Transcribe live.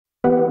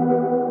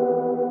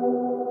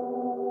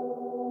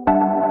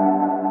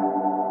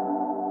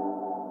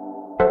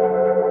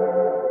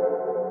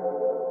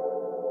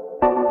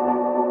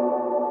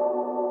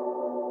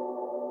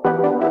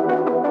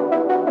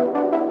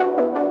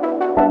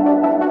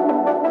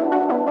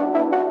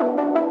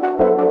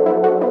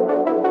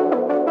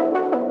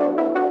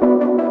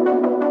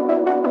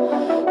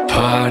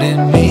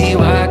Pardon me,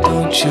 why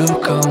don't you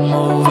come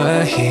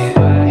over here?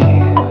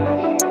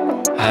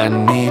 I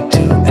need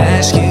to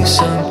ask you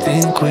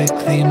something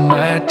quickly,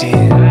 my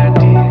dear.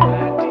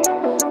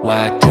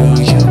 Why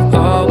do you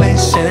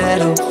always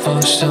settle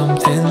for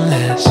something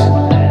less?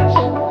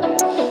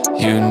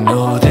 You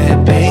know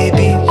that,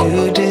 baby,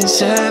 you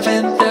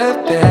deserving the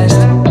best.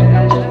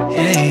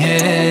 Yeah,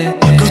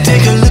 yeah. Go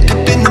take a look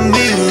up in the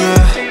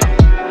mirror.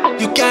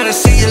 You gotta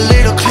see a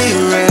little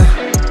clearer.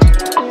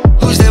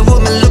 Who's that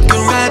woman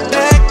looking right back?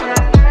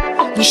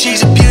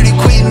 She's a beauty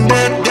queen,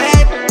 bad,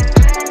 bad.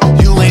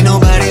 You ain't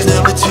nobody's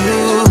number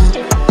two.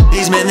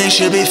 These men, they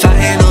should be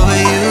fighting over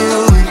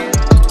you.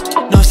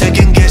 No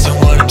second guessing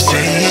what I'm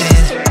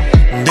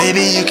saying.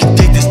 Baby, you can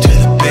take this to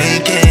the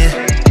bank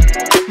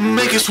and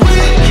make it sweet.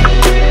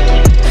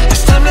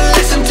 It's time to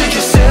listen to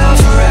yourself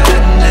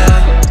right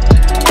now.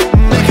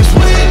 Make it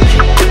sweet.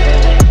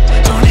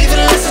 Don't even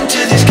listen to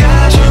these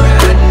guys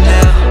right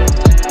now.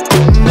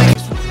 Make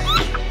it sweet.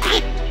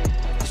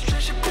 Let's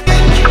trash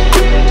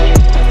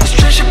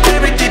your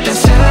baby deep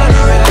inside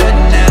right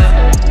now.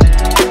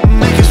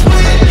 Make it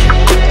sweet.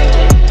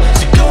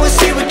 So go and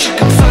see what you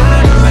can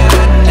find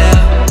right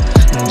now.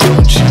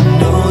 Don't you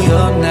know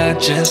you're not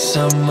just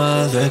some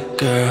other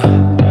girl?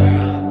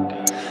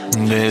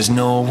 There's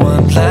no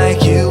one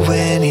like you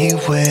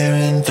anywhere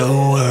in the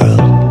world.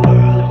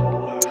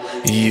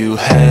 You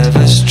have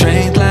a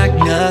strength like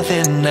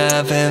nothing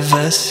I've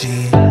ever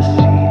seen.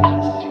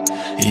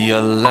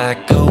 You're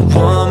like a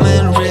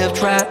woman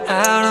ripped right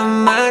out of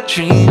my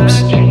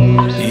dreams.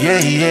 Yeah,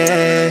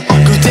 yeah.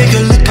 Go take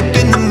a look up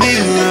in the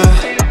mirror.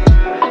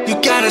 You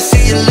gotta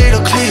see a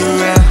little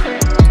clearer.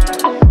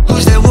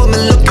 Who's that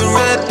woman looking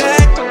right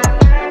back?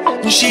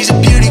 She's a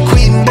beauty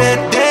queen, bad,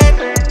 bad.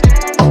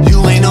 You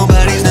ain't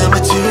nobody's number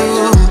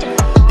two.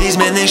 These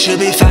men, they should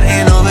be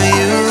fighting over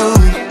you.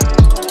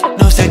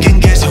 No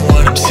second guessing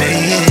what I'm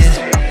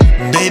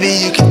saying. Baby,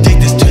 you can take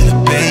this to the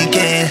bank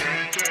and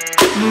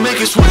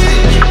make it sweet.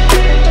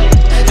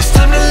 It's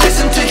time to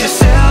listen to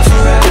yourself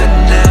right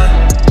now.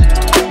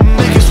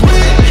 Make it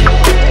sweet.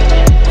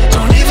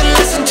 Don't even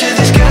listen to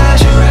these guys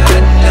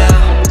right now.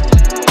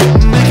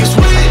 Make it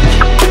sweet.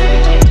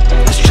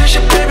 Let's trash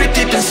your baby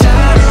deep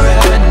inside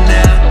right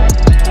now.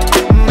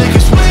 Make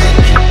it sweet.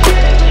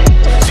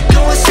 So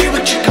go and see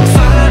what you can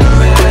find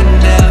right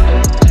now.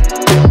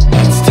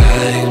 It's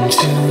time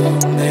to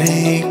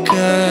make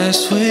a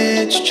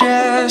switch.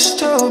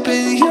 Just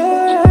open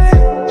your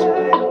eyes.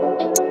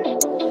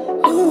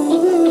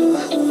 Ooh.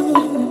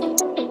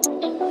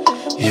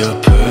 You're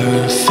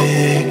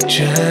perfect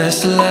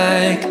just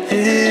like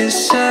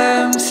this.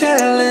 I'm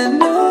telling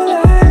no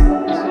lies.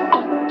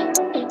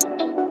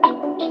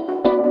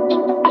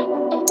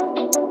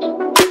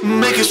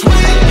 Make it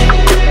sweet.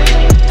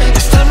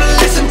 It's time to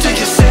listen to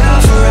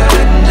yourself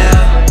right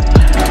now.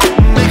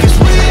 Make it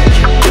sweet.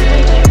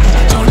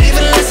 Don't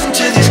even listen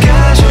to these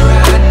guys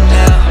right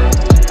now.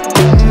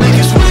 Make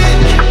it sweet.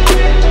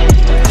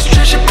 Let's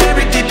trash your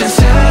baby deep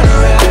inside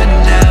right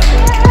now.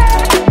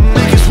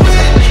 Make it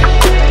sweet.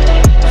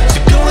 So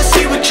go and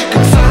see what you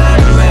can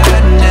find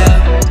right now.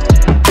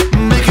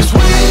 Make it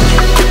sweet.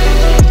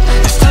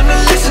 It's time to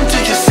listen to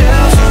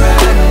yourself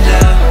right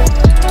now.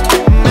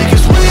 Make it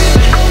sweet.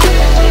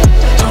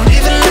 Don't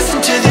even listen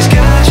to these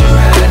guys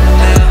right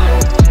now.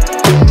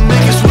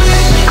 Make it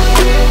sweet.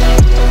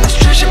 Let's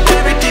trash your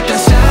baby deep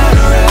inside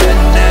right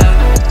now.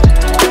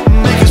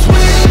 Make it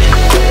sweet.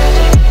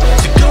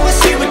 So go and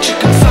see what you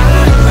can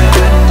find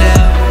right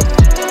now.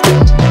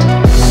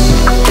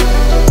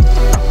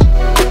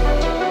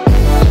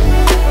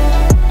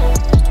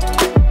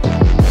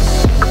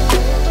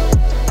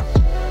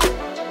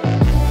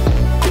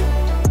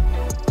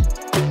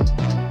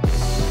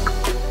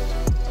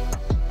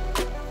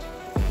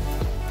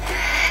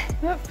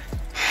 Yep.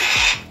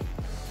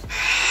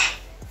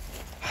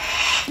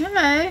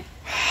 Hello.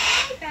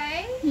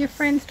 Okay. Your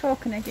friend's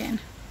talking again.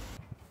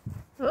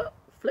 Oh,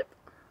 flip.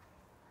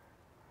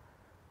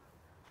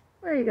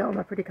 Where are you going,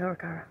 my pretty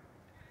Cara?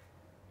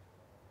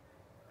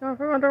 Oh,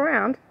 if I wander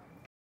around.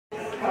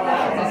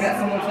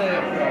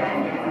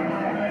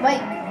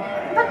 Wait,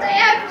 but they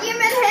have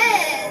human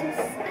heads.